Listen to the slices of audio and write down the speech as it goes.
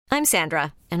I'm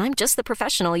Sandra, and I'm just the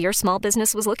professional your small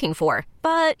business was looking for.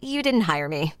 But you didn't hire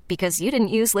me because you didn't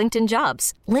use LinkedIn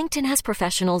Jobs. LinkedIn has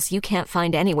professionals you can't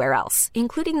find anywhere else,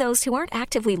 including those who aren't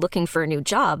actively looking for a new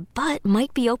job, but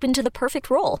might be open to the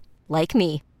perfect role, like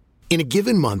me. In a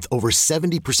given month, over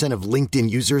 70% of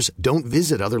LinkedIn users don't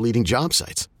visit other leading job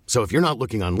sites. So if you're not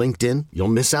looking on LinkedIn, you'll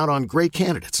miss out on great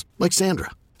candidates like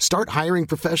Sandra. Start hiring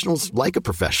professionals like a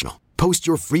professional. Post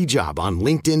your free job on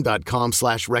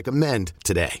linkedin.com/recommend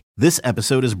today. This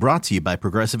episode is brought to you by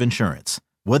Progressive Insurance.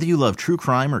 Whether you love true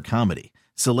crime or comedy,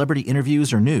 celebrity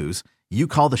interviews or news, you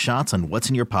call the shots on what's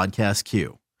in your podcast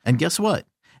queue. And guess what?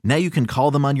 Now you can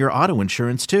call them on your auto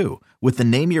insurance too with the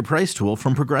Name Your Price tool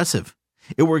from Progressive.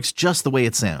 It works just the way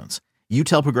it sounds. You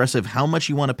tell Progressive how much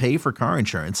you want to pay for car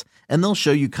insurance, and they'll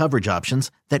show you coverage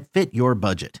options that fit your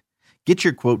budget. Get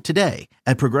your quote today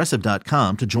at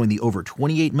Progressive.com to join the over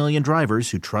 28 million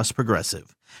drivers who trust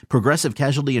Progressive. Progressive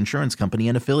Casualty Insurance Company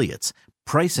and Affiliates.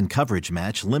 Price and coverage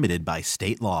match limited by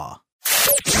state law.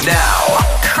 Now,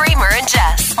 Kramer and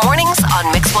Jess. Mornings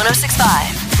on Mix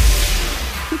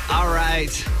 106.5. All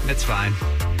right. That's fine.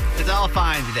 It's all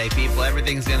fine today, people.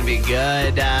 Everything's going to be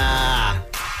good.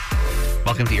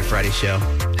 Welcome to your Friday show.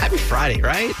 Happy Friday,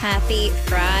 right? Happy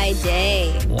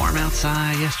Friday. Warm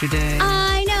outside yesterday.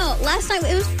 I know. Last night,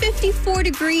 it was 54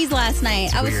 degrees last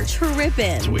night. I was tripping.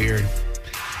 It's weird.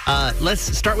 Let's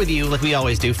start with you like we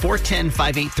always do.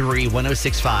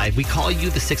 410-583-1065. We call you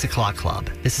the 6 o'clock club.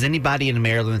 This is anybody in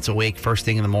Maryland that's awake first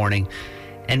thing in the morning.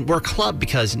 And we're a club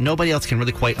because nobody else can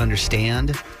really quite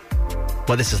understand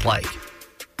what this is like.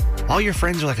 All your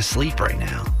friends are like asleep right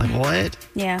now. Like, what?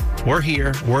 Yeah. We're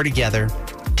here. We're together.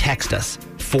 Text us.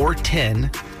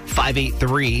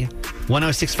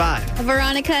 410-583-1065.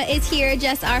 Veronica is here.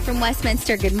 Jess R. from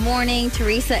Westminster. Good morning.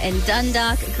 Teresa in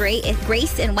Dundalk.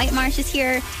 Grace in White Marsh is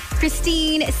here.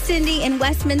 Christine, Cindy in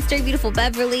Westminster. Beautiful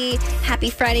Beverly. Happy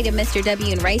Friday to Mr.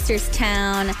 W in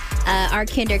Reisterstown. Our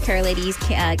kinder care ladies,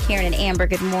 Karen and Amber.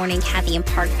 Good morning. Kathy in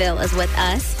Parkville is with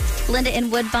us. Linda in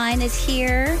Woodbine is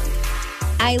here.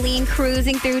 Eileen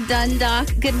cruising through Dundalk.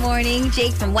 Good morning.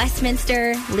 Jake from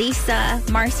Westminster. Lisa,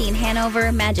 Marcy in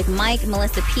Hanover. Magic Mike,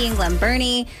 Melissa P. in Glen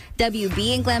Burnie.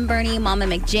 WB in Glen Burnie. Mama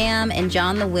McJam, and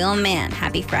John the Wheelman.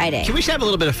 Happy Friday. Can we just have a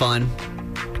little bit of fun?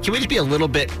 Can we just be a little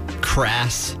bit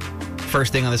crass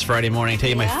first thing on this Friday morning? Tell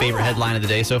you my favorite headline of the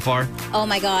day so far. Oh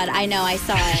my God, I know, I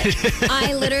saw it.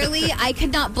 I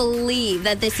could not believe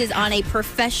that this is on a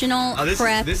professional prep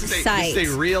site. This is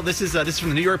from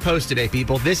the New York Post today,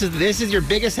 people. This is your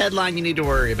biggest headline you need to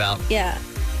worry about. Yeah.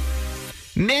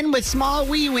 Men with small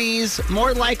wee-wees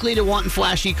more likely to want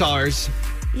flashy cars.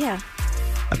 Yeah.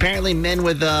 Apparently, men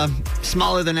with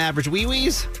smaller than average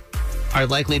wee-wees are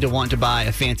likely to want to buy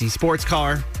a fancy sports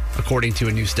car, according to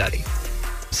a new study.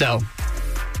 So,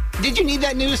 did you need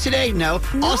that news today? No.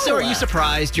 Also, are you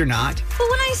surprised you're not? But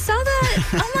when I saw that,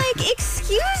 I'm like,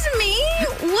 excuse me?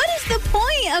 What is the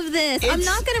point of this? I'm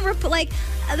not going to,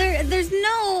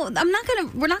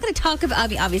 we're not going to talk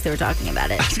about, obviously we're talking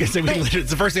about it. I was going to say, it's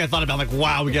the first thing I thought about. I'm like,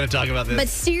 wow, we got to talk about this. But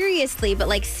seriously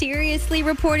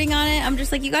reporting on it, I'm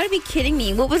just like, you got to be kidding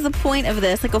me. What was the point of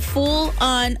this? Like a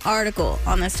full-on article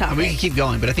on this topic. We can keep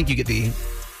going, but I think you get the...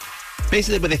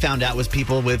 Basically, what they found out was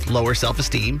people with lower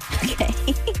self-esteem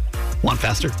want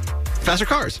faster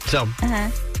cars. So,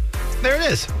 there it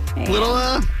is. Little,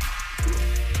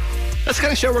 that's the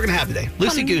kind of show we're going to have today.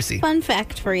 Loosey-goosey. Fun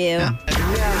fact for you. Now.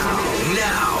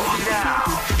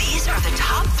 These are the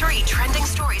top 3 trending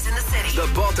stories in the city. The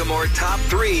Baltimore Top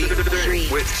 3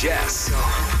 with Jess.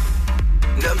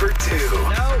 Number 2.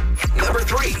 No. Number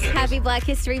 3. Happy Black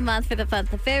History Month for the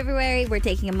month of February. We're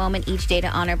taking a moment each day to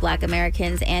honor Black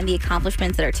Americans and the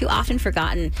accomplishments that are too often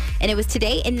forgotten. And it was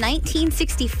today in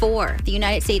 1964, the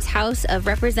United States House of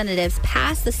Representatives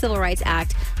passed the Civil Rights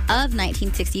Act of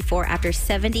 1964 after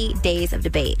 70 days of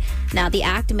debate. Now, the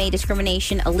act made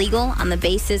discrimination illegal on the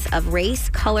basis of race,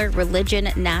 color, religion,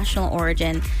 national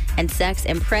origin, and sex.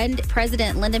 And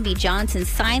President Lyndon B. Johnson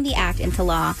signed the act into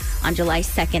law on July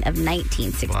 2nd of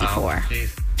 1964. Wow.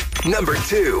 Number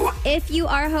 2. If you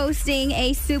are hosting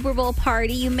a Super Bowl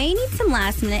party, you may need some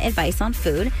last-minute advice on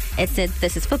food. It says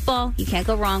this is football. You can't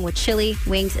go wrong with chili,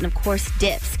 wings, and, of course,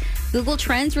 dips. Google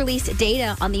Trends released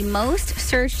data on the most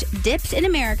searched dips in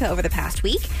America over the past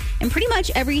week, and pretty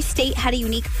much every state had a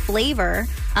unique flavor.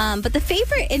 But the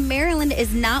favorite in Maryland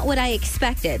is not what I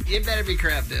expected. It better be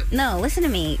crab dip. No, listen to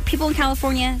me. People in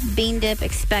California, bean dip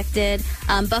expected.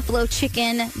 Buffalo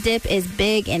chicken dip is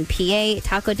big in PA.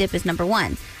 Taco dip is number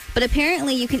 1. But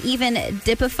apparently you can even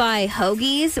dipify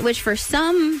hoagies, which for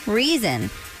some reason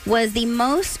was the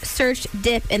most searched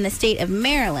dip in the state of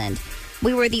Maryland.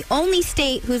 We were the only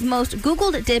state whose most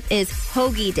Googled dip is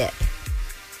hoagie dip.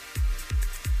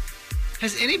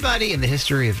 Has anybody in the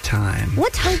history of time...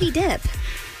 What's hoagie dip?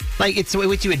 Like, it's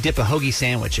what you would dip a hoagie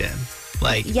sandwich in.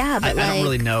 Like, yeah, but I don't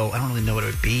really know. I don't really know what it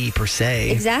would be per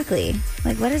se. Exactly.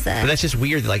 Like, what is that? But that's just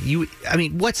weird. Like,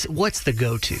 what's the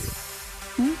go-to?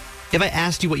 If I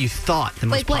asked you what you thought the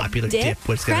most popular dip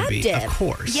was going to be, dip. Of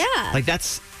course. Yeah. Like,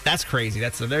 that's crazy.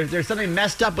 There's something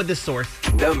messed up with this source.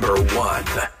 Number 1.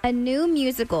 A new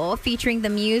musical featuring the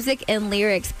music and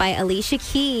lyrics by Alicia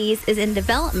Keys is in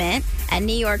development at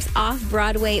New York's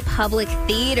off-Broadway Public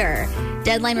Theater.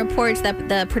 Deadline reports that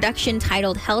the production,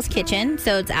 titled Hell's Kitchen,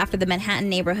 so it's after the Manhattan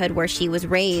neighborhood where she was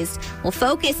raised, will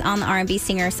focus on the R&B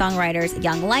singer-songwriter's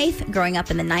young life growing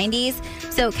up in the 90s.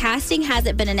 So casting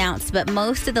hasn't been announced, but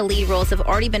most of the lead roles have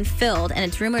already been filled, and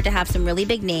it's rumored to have some really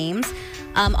big names.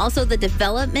 Also, the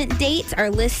development dates are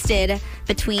listed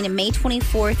between May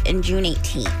 24th and June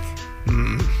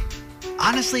 18th.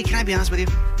 Honestly, can I be honest with you?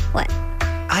 What?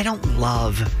 I don't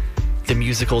love the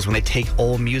musicals when they take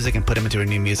old music and put them into a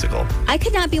new musical. I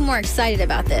could not be more excited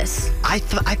about this. I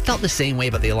felt the same way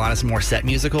about the Alanis Morissette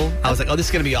musical. I was like, oh, this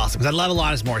is going to be awesome because I love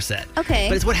Alanis Morissette. Okay.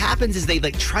 But it's what happens is they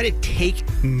like try to take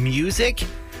music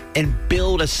and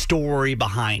build a story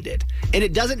behind it. And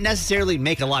it doesn't necessarily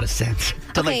make a lot of sense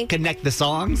to like connect the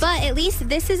songs. But at least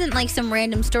this isn't like some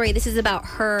random story. This is about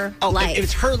her life. If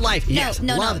it's her life, yes.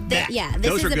 No. That.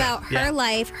 This is about her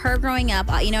life, her growing up.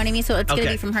 You know what I mean? So it's going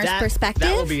to be from her perspective.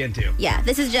 That we'll be into. Yeah,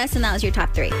 this is Jess, and that was your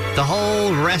top 3. The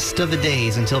whole rest of the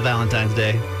days until Valentine's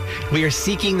Day, we are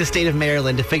seeking the state of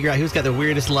Maryland to figure out who's got the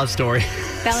weirdest love story.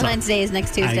 Valentine's Day is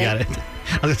next Tuesday. I got it.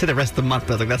 I was going to say the rest of the month,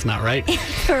 but I was like, that's not right.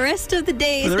 The rest of the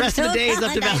days. For the rest of the days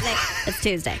up to Valentine's Day. It's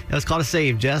Tuesday. That was called a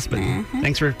save, Jess, but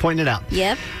thanks for pointing it out.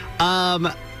 Yep.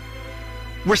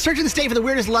 We're searching the state for the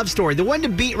weirdest love story. The one to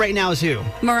beat right now is who?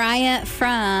 Mariah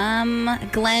from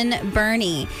Glen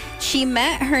Burnie. She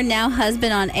met her now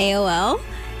husband on AOL,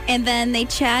 and then they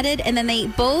chatted, and then they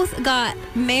both got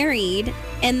married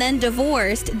and then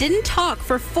divorced, didn't talk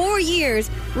for 4 years,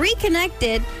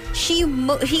 reconnected. He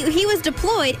was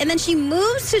deployed, and then she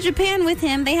moves to Japan with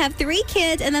him. They have 3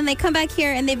 kids, and then they come back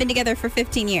here, and they've been together for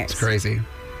 15 years. It's crazy.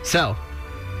 So,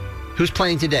 who's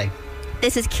playing today?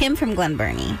 This is Kim from Glen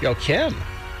Burnie. Yo, Kim.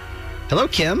 Hello,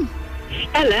 Kim.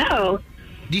 Hello.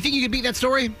 Do you think you can beat that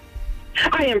story?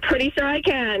 I am pretty sure I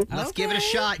can. Let's give it a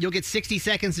shot. You'll get 60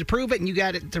 seconds to prove it, and you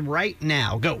got it to right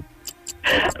now. Go.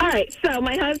 All right, so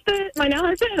my now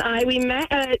husband and I, we met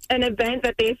at an event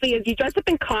that basically is you dress up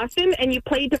in costume and you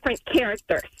play different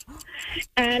characters.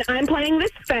 And I'm playing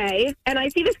this fae, and I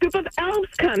see this group of elves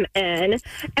come in,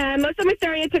 and most of them are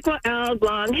stereotypical elves,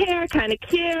 long hair, kind of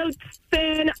cute,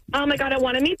 thin. Oh my God, I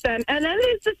want to meet them. And then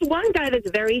there's this one guy that's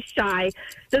very shy,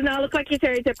 does not look like your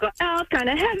stereotypical elf, kind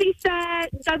of heavy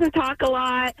set, doesn't talk a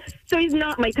lot, so he's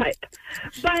not my type.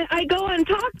 But I go and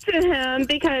talk to him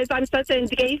because I'm supposed to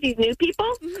engage these new people,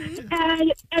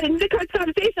 and in the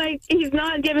conversation, he's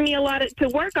not giving me a lot to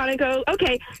work on. I go,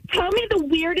 okay, tell me the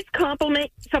weirdest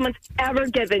compliment someone's ever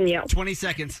given you. 20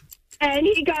 seconds. And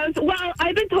he goes, well,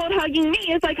 I've been told hugging me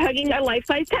is like hugging a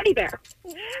life-size teddy bear.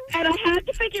 And I had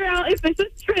to figure out if this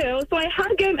is true. So I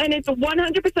hug him, and it's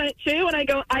 100% true. And I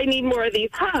go, I need more of these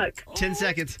hugs. 10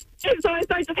 seconds. And so I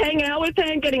start just hanging out with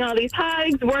him, getting all these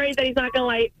hugs, worried that he's not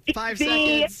going to 5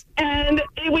 me. seconds. And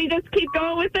we just keep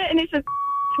going with it, and it's just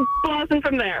blossom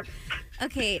from there.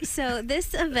 Okay, so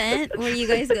this event where you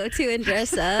guys go to and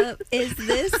dress up, is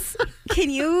this...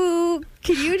 Can you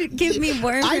give me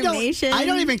more information? I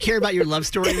don't even care about your love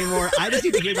story anymore. I just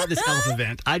need to hear about this elf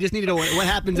event. I just need to know what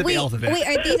happens at the elf event. Wait,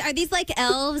 are these like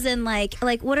elves and like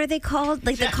what are they called?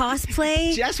 Like the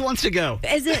cosplay? Jess wants to go.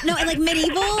 Is it like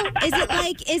medieval?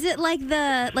 Is it like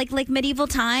the like medieval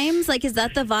times? Like, is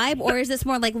that the vibe, or is this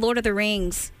more like Lord of the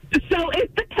Rings? So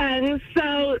it depends.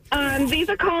 So these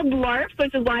are called LARPs,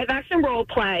 which is live action role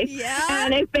play. Yeah.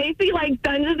 And it's basically like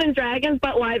Dungeons and Dragons,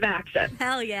 but live action.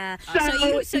 Hell yeah. So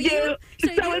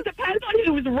it depends on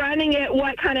who's running it,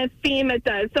 what kind of theme it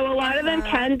does. So a lot of them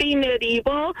can be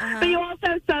medieval, but you also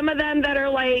have some of them that are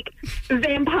like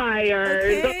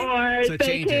vampires, or so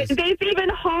there's even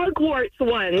Hogwarts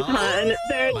ones, hon.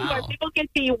 There's where people can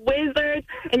be wizards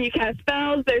and you cast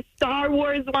spells. There's Star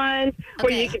Wars ones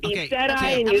where you can be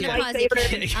Jedi and use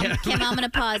lightsabers. Kim, I'm going to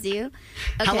pause you.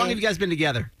 Okay. How long have you guys been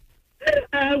together?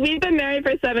 We've been married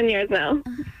for 7 years now.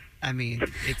 I mean,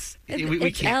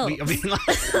 we can't. And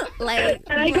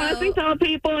I constantly tell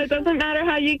people it doesn't matter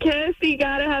how you kiss, you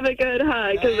gotta have a good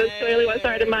hug, because that's really what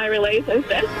started my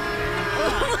relationship.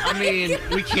 I mean,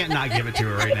 we can't not give it to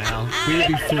her right now. We would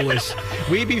be foolish.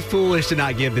 We'd be foolish to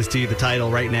not give this to you, the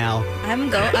title, right now. I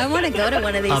want to go to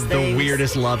one of these Of things. the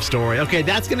weirdest love story. Okay,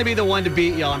 that's going to be the one to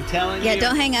beat, y'all. I'm telling you. Yeah,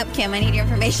 don't hang up, Kim. I need your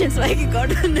information so I can go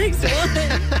to the next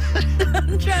one.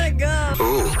 I'm trying to go.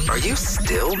 Ooh, are you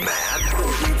still mad?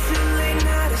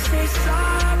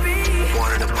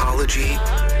 Want an apology?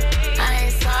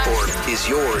 Or is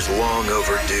yours long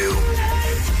overdue?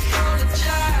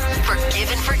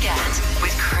 Forgive and Forget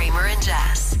with Kramer and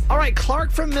Jess. All right,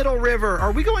 Clark from Middle River,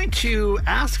 are we going to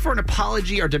ask for an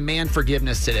apology or demand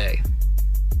forgiveness today?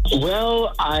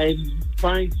 Well, I'm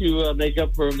trying to make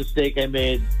up for a mistake I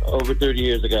made over 30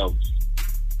 years ago.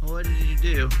 What did you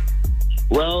do?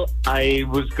 Well, I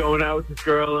was going out with this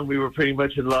girl, and we were pretty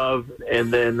much in love.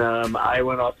 And then I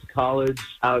went off to college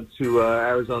out to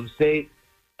Arizona State,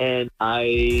 and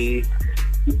I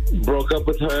broke up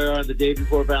with her on the day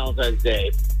before Valentine's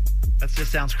Day. That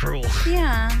just sounds cruel.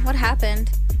 Yeah, what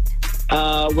happened?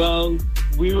 Well,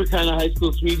 we were kind of high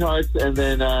school sweethearts, and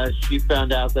then she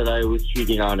found out that I was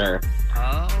cheating on her.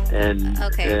 Oh. And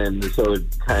so it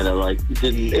kind of like it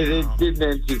didn't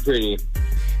end too pretty.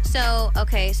 So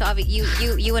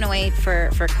you went away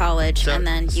for college, and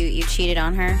then you cheated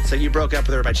on her. So you broke up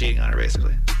with her by cheating on her,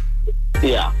 basically.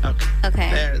 Yeah.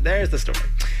 Okay. There's the story.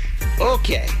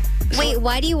 Okay. Wait,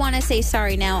 why do you want to say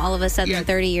sorry now all of a sudden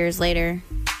 30 years later?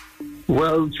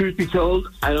 Well, truth be told,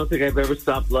 I don't think I've ever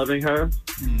stopped loving her.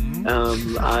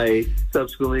 Mm-hmm. I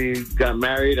subsequently got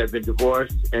married. I've been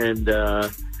divorced, and I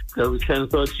was kind of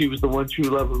thought she was the one true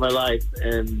love of my life,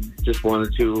 and just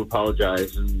wanted to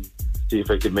apologize and see if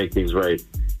I could make things right.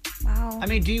 Wow. I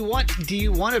mean, do you want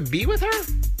to be with her?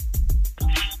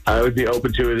 I would be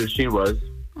open to it if she was.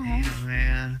 Damn,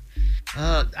 man.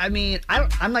 I mean,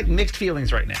 I'm like mixed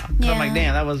feelings right now. Yeah. I'm like,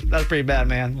 damn, that was pretty bad,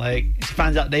 man. Like, she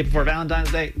finds out the day before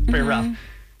Valentine's Day, pretty rough.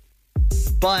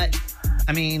 But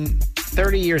I mean,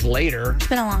 30 years later, it's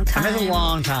been a long time. It's a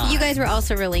long time. You guys were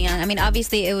also really young. I mean,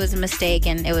 obviously it was a mistake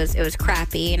and it was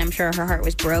crappy, and I'm sure her heart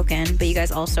was broken. But you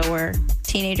guys also were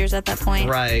teenagers at that point,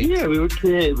 right? Yeah, we were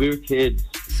kids.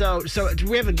 So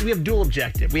we have dual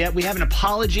objective. We have an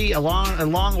apology, a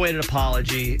long-awaited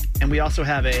apology, and we also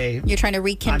have you're trying to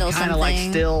rekindle something. I'm kind of like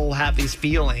still have these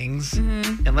feelings,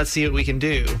 and let's see what we can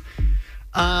do.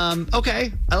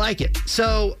 Okay, I like it.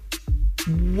 So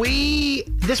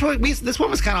this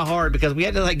one was kind of hard because we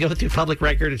had to like go through public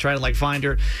record to try to like find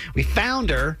her. We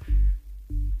found her,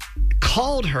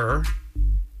 called her.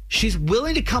 She's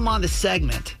willing to come on the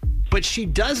segment. But she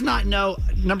does not know,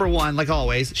 number one, like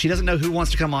always, she doesn't know who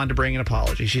wants to come on to bring an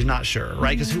apology. She's not sure,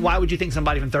 right? Because why would you think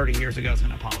somebody from 30 years ago is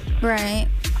going to apologize? Right.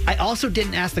 I also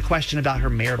didn't ask the question about her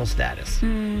marital status.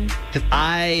 Because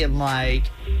I am like...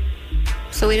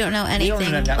 So we don't know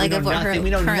anything, of what her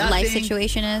current life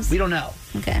situation is? We don't know.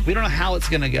 Okay. We don't know how it's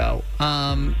going to go.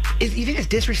 You think it's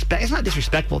disrespect? It's not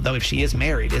disrespectful, though, if she is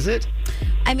married, is it?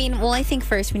 I mean, well, I think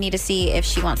first we need to see if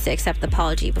she wants to accept the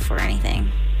apology before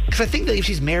anything. Because I think that if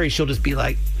she's married, she'll just be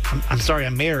like, I'm sorry,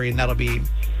 I'm married, and that'll be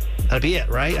it,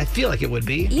 right? I feel like it would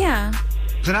be. Yeah.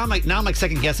 So now I'm like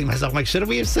second guessing myself. I'm like, should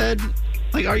we have said,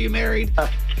 like, are you married?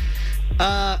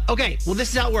 Okay, well,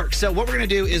 this is how it works. So what we're going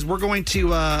to do is we're going to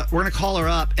call her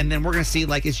up, and then we're going to see,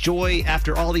 like, is Joy,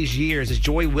 after all these years, is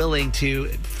Joy willing to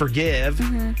forgive,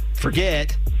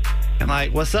 forget, and,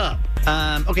 like, what's up?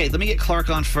 Okay, let me get Clark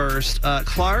on first.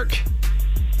 Clark?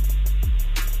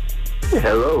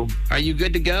 Hello. Are you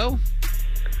good to go?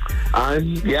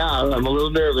 I'm a little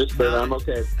nervous, but I'm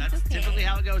okay. That's typically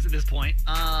how it goes at this point.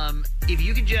 If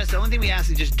you could the only thing we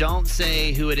ask is just don't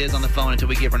say who it is on the phone until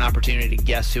we give her an opportunity to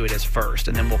guess who it is first,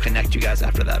 and then we'll connect you guys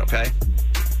after that, okay?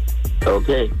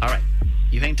 Okay. All right.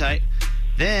 You hang tight.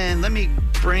 Then let me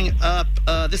bring up,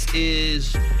 this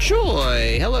is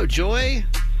Joy. Hello, Joy.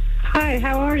 Hi,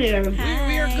 how are you?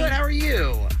 We are good. How are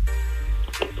you?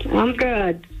 I'm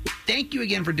good. Thank you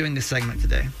again for doing this segment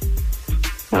today.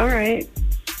 All right.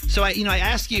 So I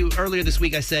asked you earlier this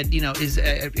week. I said,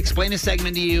 explain a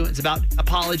segment to you. It's about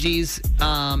apologies.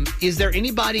 Is there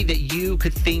anybody that you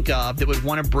could think of that would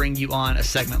want to bring you on a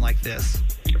segment like this?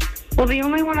 Well, the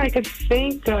only one I could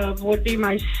think of would be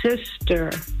my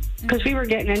sister, because we were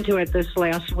getting into it this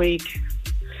last week.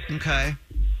 Okay.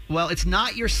 Well, it's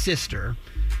not your sister.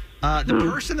 The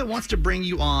person that wants to bring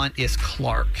you on is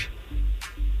Clark.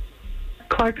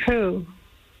 Clark who?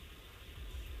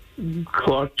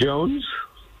 Clark Jones?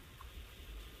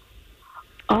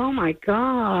 Oh, my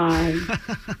God.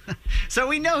 So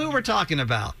we know who we're talking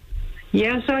about.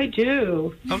 Yes, I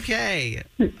do. Okay.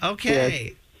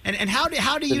 Yes. And how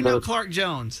do you know Clark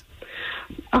Jones?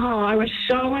 Oh, I was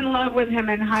so in love with him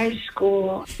in high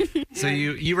school. So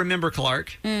you remember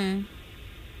Clark?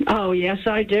 Oh, yes,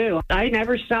 I do. I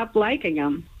never stopped liking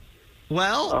him.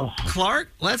 Well, Clark,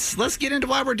 let's get into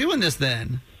why we're doing this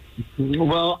then.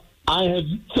 Well, I have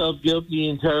felt guilty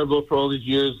and terrible for all these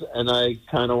years, and I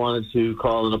kind of wanted to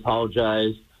call and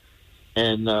apologize.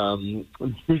 And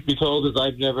truth be told, is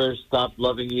I've never stopped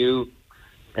loving you,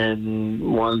 and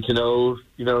wanted to know,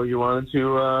 you wanted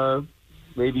to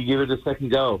maybe give it a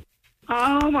second go.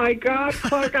 Oh, my God,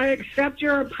 Clark, I accept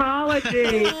your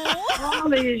apology. All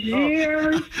these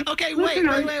years. Okay,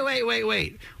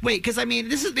 wait. Because, I mean,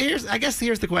 here's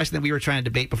the question that we were trying to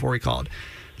debate before we called.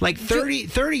 Like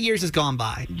 30 years has gone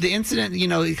by. The incident,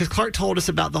 because Clark told us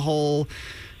about the whole,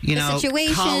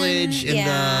 situation, college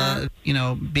and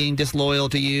the, being disloyal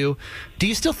to you. Do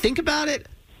you still think about it?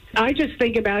 I just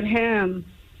think about him.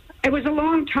 It was a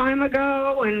long time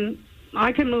ago, and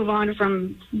I can move on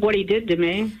from what he did to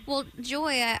me. Well,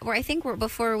 Joy, I think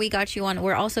before we got you on,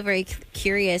 we're also very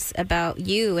curious about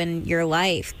you and your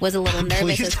life. Was a little nervous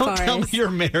Please as don't far tell me as you're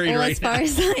married right as far now.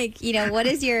 as what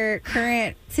is your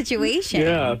current situation?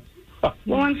 Yeah.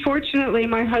 Well, unfortunately,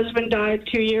 my husband died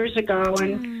 2 years ago,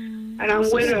 and I'm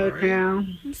so widowed sorry. now.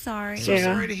 I'm sorry. So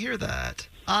sorry to hear that.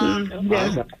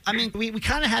 Yeah. I mean, we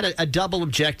kind of had a double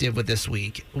objective with this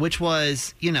week, which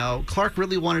was, Clark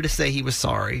really wanted to say he was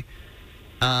sorry.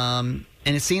 And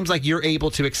it seems like you're able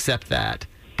to accept that.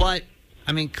 But,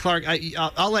 I mean, Clark,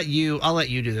 I'll let you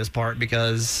do this part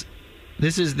because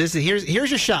here's your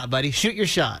shot, buddy. Shoot your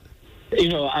shot.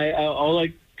 All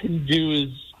I can do is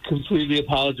completely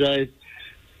apologize.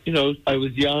 I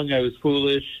was young, I was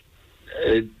foolish.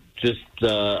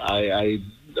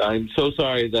 I'm so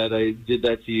sorry that I did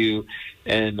that to you,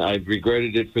 and I've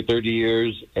regretted it for 30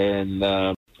 years. And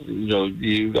I've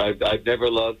never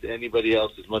loved anybody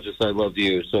else as much as I loved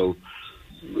you. So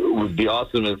it would be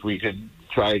awesome if we could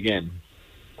try again.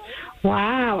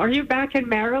 Wow. Are you back in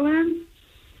Maryland?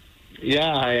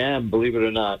 Yeah, I am, believe it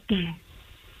or not.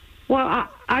 Well,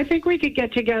 I think we could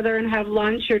get together and have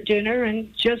lunch or dinner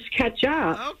and just catch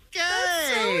up.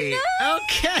 Okay.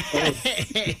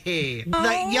 Okay.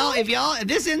 Like,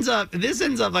 this ends up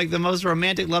like the most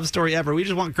romantic love story ever. We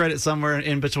just want credit somewhere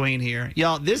in between here.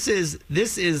 Y'all, this is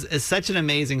such an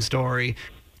amazing story.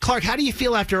 Clark, how do you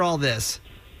feel after all this?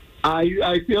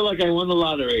 I feel like I won the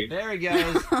lottery. There he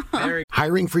goes.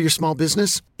 Hiring for your small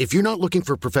business? If you're not looking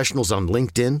for professionals on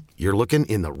LinkedIn, you're looking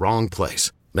in the wrong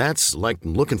place. That's like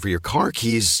looking for your car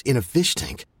keys in a fish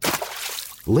tank.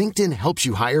 LinkedIn helps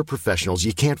you hire professionals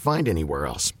you can't find anywhere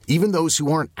else, even those who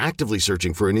aren't actively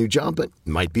searching for a new job but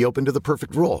might be open to the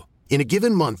perfect role. In a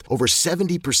given month, over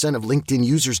 70% of LinkedIn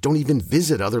users don't even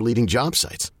visit other leading job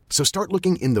sites. So start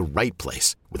looking in the right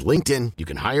place. With LinkedIn, you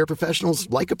can hire professionals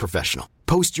like a professional.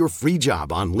 Post your free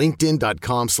job on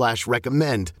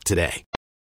linkedin.com/recommend today.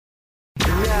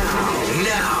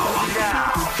 Now.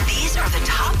 These are the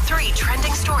top 3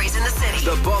 trending stories in the city.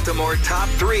 The Baltimore Top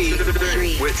 3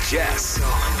 with Jess.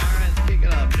 Pick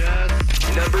it up, Jess.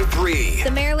 Number 3.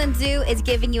 The Maryland Zoo is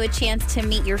giving you a chance to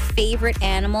meet your favorite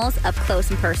animals up close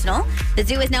and personal. The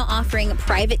zoo is now offering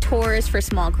private tours for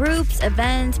small groups,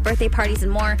 events, birthday parties,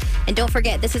 and more. And don't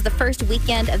forget, this is the first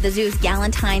weekend of the zoo's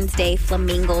Galentine's Day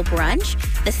Flamingo Brunch.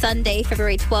 The Sunday,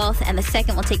 February 12th, and the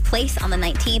 2nd will take place on the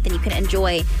 19th, and you can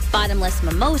enjoy bottomless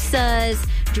mimosas,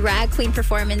 drag queen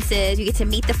performances, you get to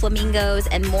meet the flamingos,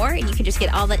 and more. And you can just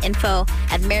get all that info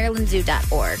at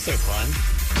marylandzoo.org. So fun.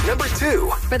 Number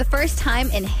 2. For the first time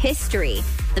in history,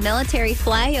 the military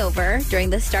flyover during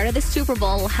the start of the Super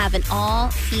Bowl will have an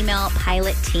all-female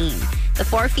pilot team. The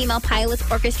 4 female pilots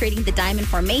orchestrating the Diamond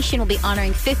Formation will be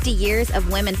honoring 50 years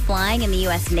of women flying in the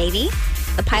U.S. Navy.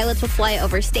 The pilots will fly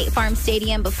over State Farm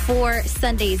Stadium before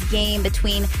Sunday's game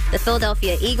between the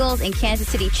Philadelphia Eagles and Kansas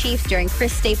City Chiefs during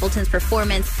Chris Stapleton's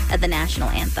performance of the national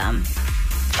anthem.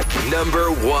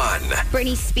 Number 1.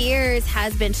 Britney Spears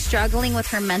has been struggling with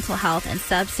her mental health and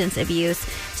substance abuse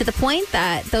to the point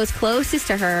that those closest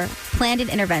to her planned an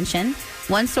intervention.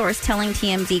 One source telling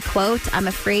TMZ, quote, "I'm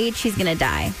afraid she's going to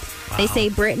die." Wow. They say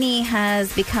Britney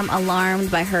has become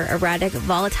alarmed by her erratic,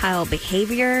 volatile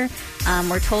behavior.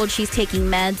 We're told she's taking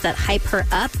meds that hype her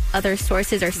up. Other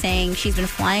sources are saying she's been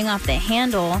flying off the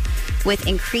handle with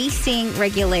increasing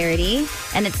regularity,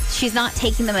 and she's not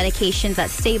taking the medications that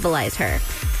stabilize her.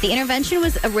 The intervention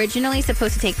was originally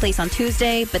supposed to take place on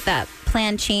Tuesday, but that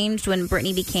plan changed when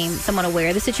Britney became somewhat aware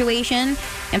of the situation.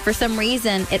 And for some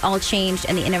reason, it all changed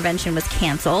and the intervention was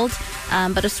canceled.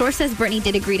 But a source says Britney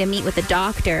did agree to meet with a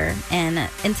doctor, and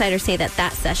insiders say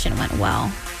that session went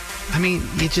well. I mean,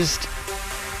 I think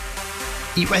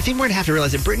we're going to have to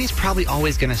realize that Britney's probably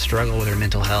always going to struggle with her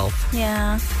mental health.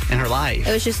 Yeah. In her life.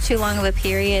 It was just too long of a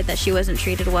period that she wasn't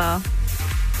treated well.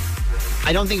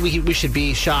 I don't think we should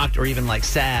be shocked or even like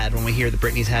sad when we hear that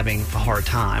Britney's having a hard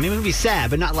time. I mean, we would be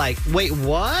sad, but not like, wait,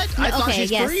 what? I thought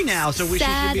she's free now, so we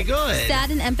should be good.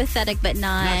 Sad and empathetic, but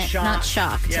not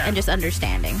shocked and just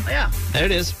understanding. Yeah, there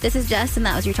it is. This is Jess, and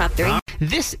that was your top 3.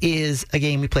 This is a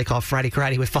game we play called Friday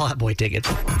Karate with Fall Out Boy tickets.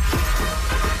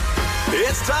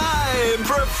 It's time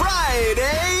for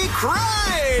Friday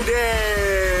Cry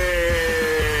Day.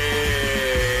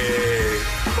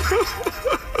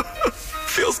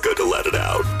 Feels good to let it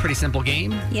out. Pretty simple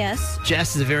game. Yes.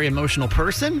 Jess is a very emotional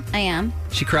person. I am.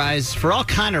 She cries for all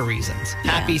kind of reasons.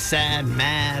 Happy, sad,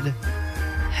 mad,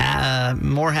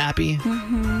 more happy,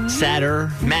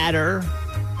 sadder, madder,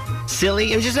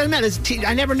 silly. It just doesn't matter.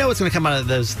 I never know what's going to come out of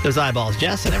those eyeballs,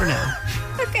 Jess. I never know.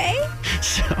 Okay.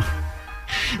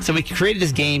 So we created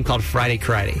this game called Friday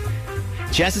Cry Day.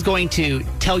 Jess is going to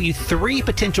tell you 3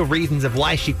 potential reasons of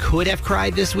why she could have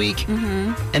cried this week.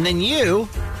 And then you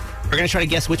are going to try to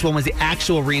guess which one was the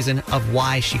actual reason of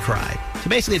why she cried. So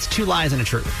basically, it's 2 lies and a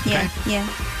truth. Okay? Yeah.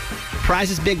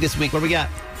 Prize is big this week. What do we got?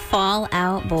 Fall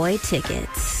Out Boy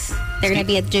tickets. They're going to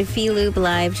be at Jiffy Lube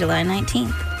Live July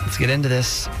 19th. Let's get into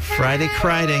this. Friday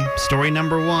Cry Day. Story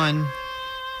number 1.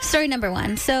 Story number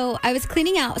 1. So I was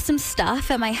cleaning out some stuff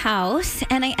at my house,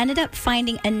 and I ended up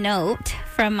finding a note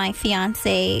from my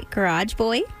fiance, Garage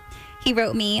Boy. He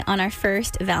wrote me on our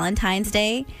first Valentine's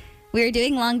Day. We were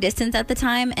doing long distance at the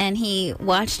time, and he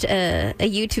watched a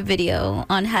YouTube video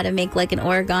on how to make like an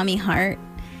origami heart.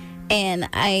 And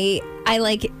I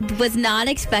was not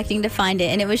expecting to find it.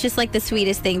 And it was just like the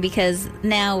sweetest thing, because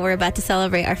now we're about to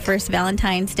celebrate our first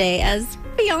Valentine's Day as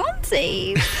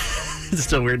fiancés. It's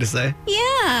still weird to say.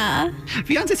 Yeah.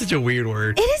 Fiance is such a weird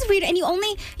word. It is weird. And you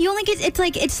only get,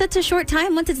 it's such a short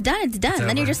time. Once it's done, it's done.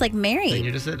 Then you're just like married. Then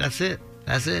you're just, that's it.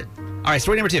 All right,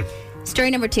 story number 2.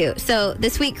 Story number 2. So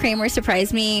this week, Kramer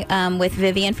surprised me with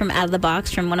Vivian from Out of the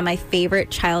Box, from one of my favorite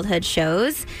childhood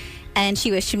shows. And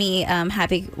she wished me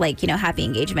happy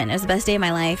engagement. It was the best day of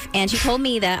my life. And she told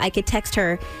me that I could text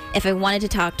her if I wanted to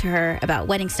talk to her about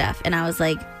wedding stuff. And I was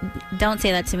like, don't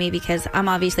say that to me, because I'm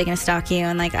obviously going to stalk you.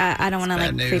 And like, I don't want to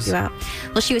like creep you out.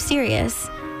 Well, she was serious.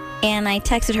 And I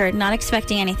texted her, not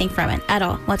expecting anything from it at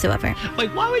all whatsoever.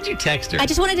 Like, why would you text her? I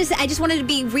just wanted to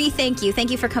be thank you. Thank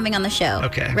you for coming on the show.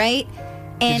 Okay. Right?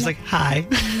 And she's like, hi.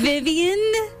 Vivian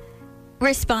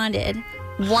responded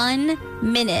 1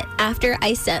 minute after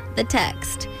I sent the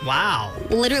text. Wow.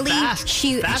 Literally, Fast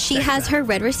she has her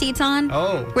red receipts on.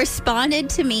 Oh. Responded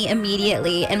to me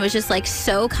immediately and was just like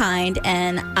so kind,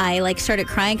 and I like started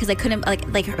crying because I couldn't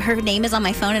like her name is on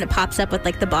my phone and it pops up with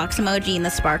like the box emoji and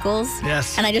the sparkles.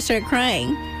 Yes. And I just started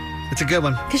crying. It's a good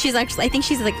one. Because I think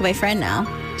she's like my friend now.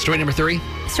 Story number 3.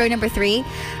 Story number 3.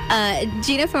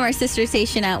 Gina from our sister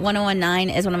station at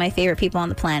 101.9 is one of my favorite people on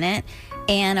the planet.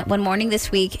 And one morning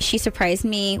this week, she surprised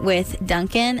me with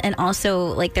Dunkin' and also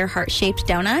like their heart-shaped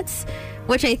donuts,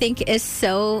 which I think is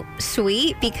so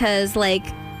sweet, because like,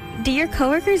 do your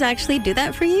coworkers actually do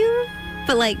that for you?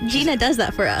 But like, Gina does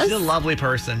that for us. She's a lovely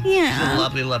person. Yeah. She's a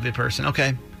lovely, lovely person.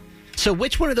 Okay. So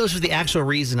which one of those was the actual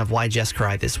reason of why Jess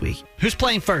cried this week? Who's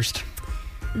playing first?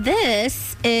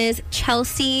 This is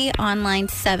Chelsea on line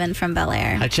 7 from Bel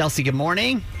Air. Hi, Chelsea. Good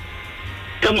morning.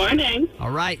 Good morning. All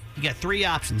right. You got 3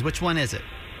 options. Which one is it?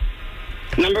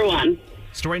 Number 1.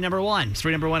 Story number 1.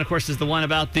 Story number 1, of course, is the one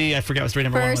about I forgot what story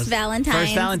number 1 was. First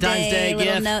Valentine's Day gift.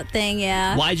 Little note thing,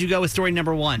 yeah. Why'd you go with story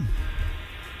number 1?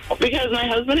 Because my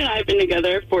husband and I have been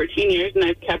together 14 years, and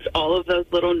I've kept all of those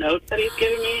little notes that he's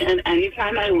given me, and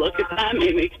anytime I look at them,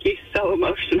 it makes me so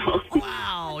emotional.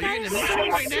 Wow, you're in the middle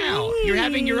right now. You're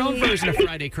having your own version of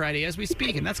Friday Cry Day as we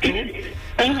speak, and that's cool.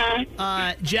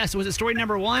 Jess, was it story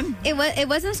number 1? It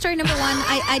wasn't story number 1.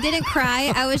 I didn't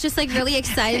cry. I was just like really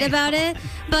excited about it.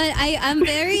 But I'm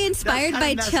very inspired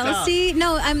by Chelsea.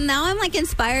 No, I'm like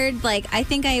inspired. Like, I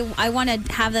think I want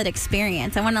to have that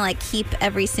experience. I want to like keep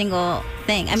every single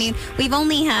thing. I mean, we've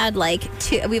only had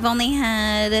 2. We've only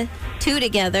had 2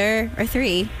 together, or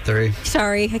 3. 3.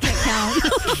 Sorry, I can't count.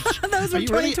 Those were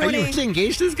 2020. Are you really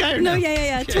engaged to this guy or no? No,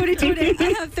 yeah. 2020.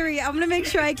 I have 3. I'm gonna make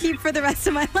sure I keep for the rest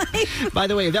of my life. By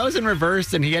the way, if that was in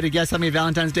reverse and he had to guess how many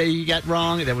Valentine's Day you got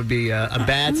wrong, that would be a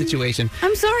bad situation.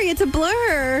 I'm sorry, it's a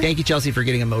blur. Thank you, Chelsea, for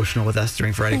getting emotional with us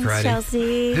during Friday Cry Day.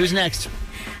 Chelsea. Who's next?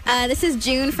 This is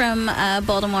June from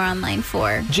Baltimore on line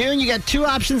 4. June, you got 2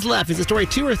 options left. Is it story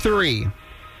 2 or 3?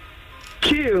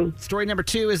 2. Story number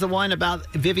 2 is the one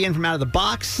about Vivian from Out of the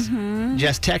Box.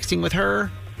 Just texting with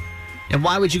her. And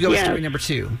why would you go with story number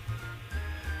 2?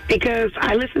 Because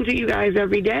I listen to you guys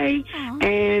every day.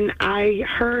 And I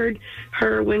heard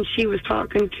her when she was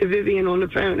talking to Vivian on the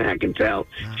phone, and I can tell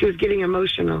she was getting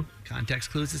emotional.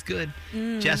 Context clues is good.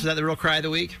 Jess, was that the real cry of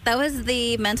the week? That was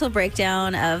the mental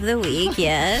breakdown of the week,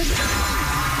 yes.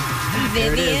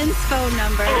 Vivian's phone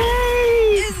number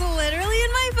is literally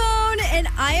in my phone, and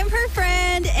I am her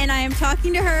friend, and I am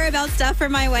talking to her about stuff for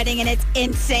my wedding, and it's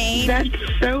insane. That's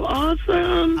so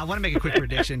awesome. I want to make a quick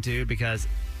prediction, too, because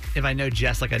if I know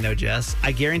Jess like I know Jess,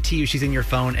 I guarantee you she's in your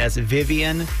phone as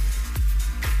Vivian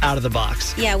out of the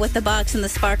box. Yeah, with the box and the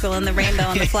sparkle and the rainbow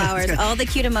and the flowers, all the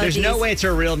cute emojis. There's no way it's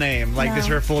her real name, like it's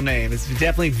her full name. It's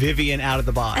definitely Vivian out of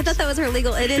the box. I thought that was her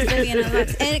legal. It is Vivian out of the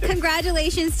box. And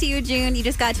congratulations to you, June. You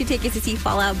just got 2 tickets to see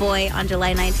Fall Out Boy on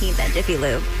July 19th at Jiffy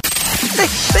Lube. Hey,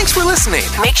 thanks for listening.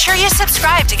 Make sure you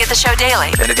subscribe to get the show daily.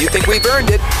 And if you think we've earned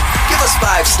it, give us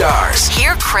 5 stars.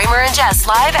 Hear Kramer and Jess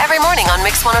live every morning on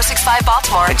Mix 106.5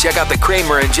 Baltimore. And check out the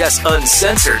Kramer and Jess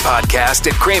Uncensored podcast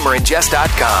at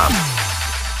kramerandjess.com.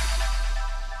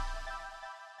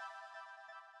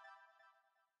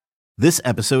 This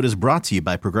episode is brought to you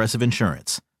by Progressive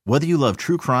Insurance. Whether you love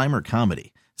true crime or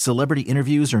comedy, celebrity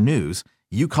interviews or news,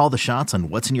 you call the shots on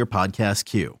what's in your podcast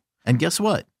queue. And guess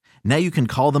what? Now you can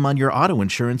call them on your auto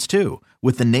insurance too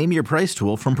with the Name Your Price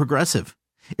tool from Progressive.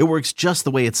 It works just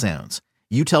the way it sounds.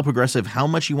 You tell Progressive how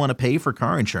much you want to pay for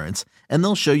car insurance, and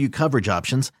they'll show you coverage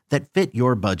options that fit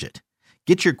your budget.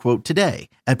 Get your quote today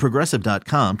at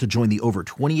Progressive.com to join the over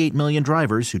 28 million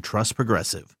drivers who trust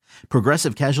Progressive.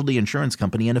 Progressive Casualty Insurance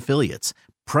Company and Affiliates.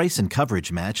 Price and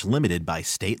coverage match limited by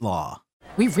state law.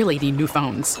 We really need new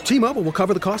phones. T-Mobile will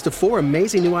cover the cost of 4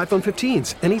 amazing new iPhone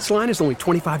 15s, and each line is only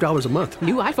 $25 a month.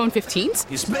 New iPhone 15s?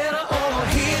 It's better over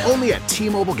here. Only at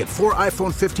T-Mobile, get 4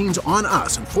 iPhone 15s on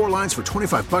us and 4 lines for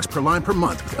 $25 per line per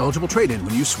month with eligible trade-in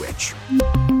when you switch.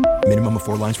 Minimum of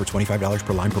 4 lines for $25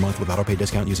 per line per month with autopay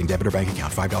discount using debit or bank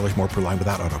account. $5 more per line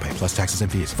without autopay, plus taxes and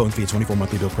fees. Phone fee at 24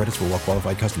 monthly bill credits for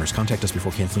well-qualified customers. Contact us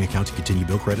before canceling account to continue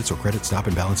bill credits or credit stop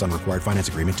and balance on required finance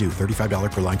agreement due.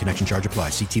 $35 per line connection charge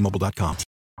applies. See T-Mobile.com.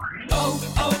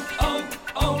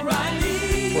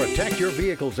 O'Reilly. Protect your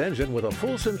vehicle's engine with a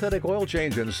full synthetic oil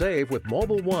change and save with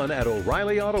Mobil 1 at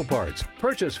O'Reilly Auto Parts.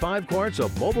 Purchase 5 quarts of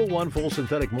Mobil 1 full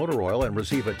synthetic motor oil and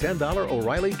receive a $10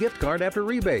 O'Reilly gift card after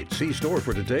rebate. See store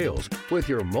for details. With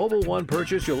your Mobil 1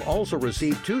 purchase, you'll also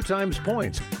receive 2 times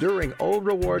points during O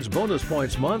Rewards Bonus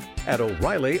Points Month at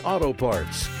O'Reilly Auto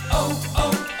Parts.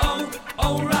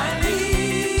 O'Reilly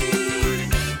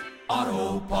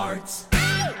Auto Parts.